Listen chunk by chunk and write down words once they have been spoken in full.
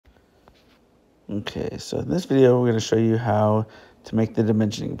Okay, so in this video, we're going to show you how to make the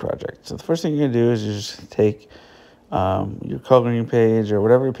dimensioning project. So the first thing you're going to do is you just take your coloring page or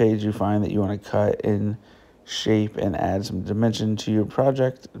whatever page you find that you want to cut in shape and add some dimension to your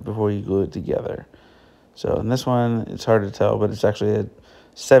project before you glue it together. So in this one, it's hard to tell, but it's actually a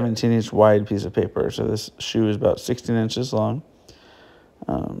 17-inch wide piece of paper. So this shoe is about 16 inches long.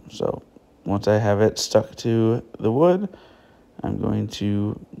 So once I have it stuck to the wood, I'm going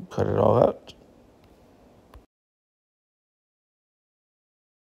to cut it all out.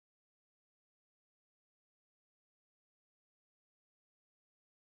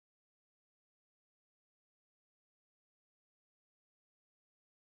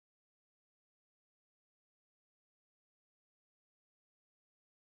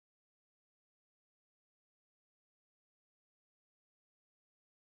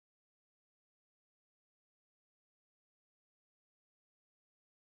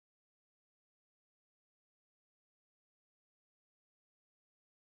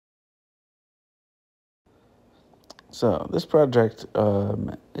 So this project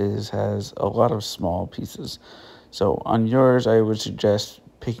has a lot of small pieces. So on yours, I would suggest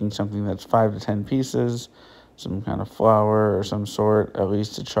picking something that's 5 to 10 pieces, some kind of flower or some sort, at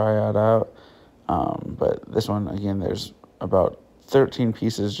least to try it out. But this one, again, there's about 13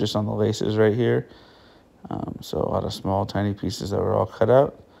 pieces just on the laces right here. So a lot of small, tiny pieces that were all cut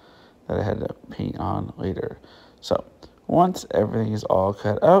out that I had to paint on later. So once everything is all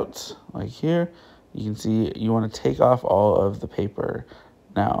cut out, like here, you can see you want to take off all of the paper.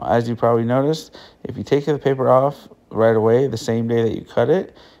 Now, as you probably noticed, if you take the paper off right away, the same day that you cut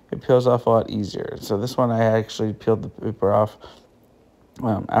it, it peels off a lot easier. So this one, I actually peeled the paper off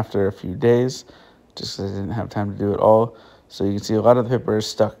after a few days, just because I didn't have time to do it all. So you can see a lot of the paper is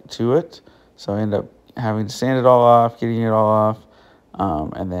stuck to it. So I end up having to sand it all off, getting it all off,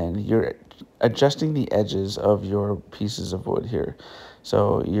 and then you're adjusting the edges of your pieces of wood here.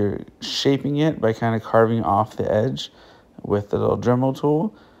 So you're shaping it by kind of carving off the edge with the little Dremel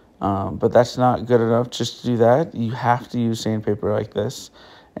tool. But that's not good enough just to do that. You have to use sandpaper like this,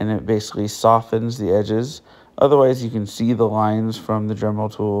 and it basically softens the edges. Otherwise, you can see the lines from the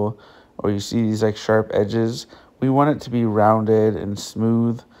Dremel tool, or you see these like sharp edges. We want it to be rounded and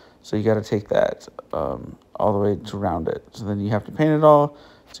smooth, so you got to take that all the way to round it. So then you have to paint it all.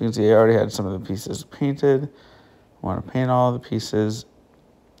 So you can see I already had some of the pieces painted. I want to paint all the pieces.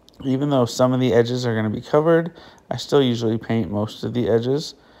 Even though some of the edges are going to be covered, I still usually paint most of the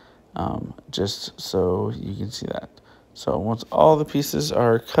edges, just so you can see that. So once all the pieces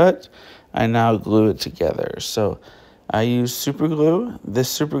are cut, I now glue it together. So I use super glue. This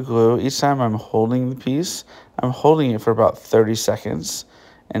super glue, each time I'm holding the piece, I'm holding it for about 30 seconds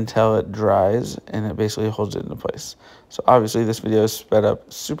until it dries, and it basically holds it into place. So obviously this video is sped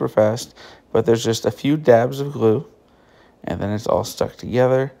up super fast, but there's just a few dabs of glue, and then it's all stuck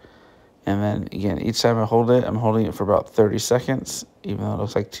together. And then again, each time I hold it, I'm holding it for about 30 seconds, even though it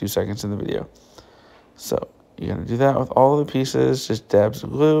looks like 2 seconds in the video. So you're gonna do that with all the pieces, just dabs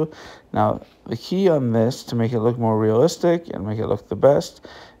of glue. Now, the key on this to make it look more realistic and make it look the best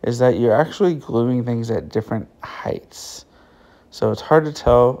is that you're actually gluing things at different heights. So it's hard to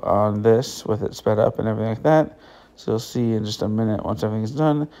tell on this with it sped up and everything like that. So you'll see in just a minute, once everything's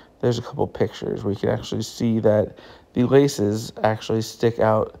done, there's a couple pictures where you can actually see that the laces actually stick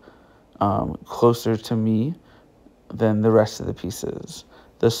out closer to me than the rest of the pieces.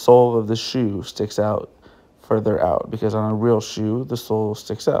 The sole of the shoe sticks out further out, because on a real shoe, the sole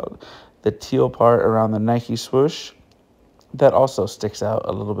sticks out. The teal part around the Nike swoosh, that also sticks out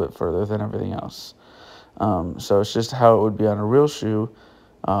a little bit further than everything else. So it's just how it would be on a real shoe.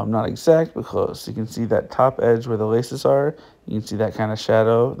 Not exact, but close. You can see that top edge where the laces are. You can see that kind of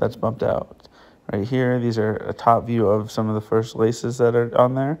shadow that's bumped out. Right here, these are a top view of some of the first laces that are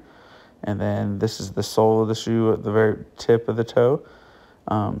on there. And then this is the sole of the shoe at the very tip of the toe.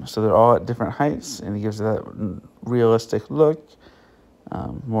 So they're all at different heights, and it gives that realistic look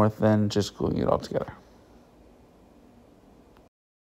more than just gluing it all together.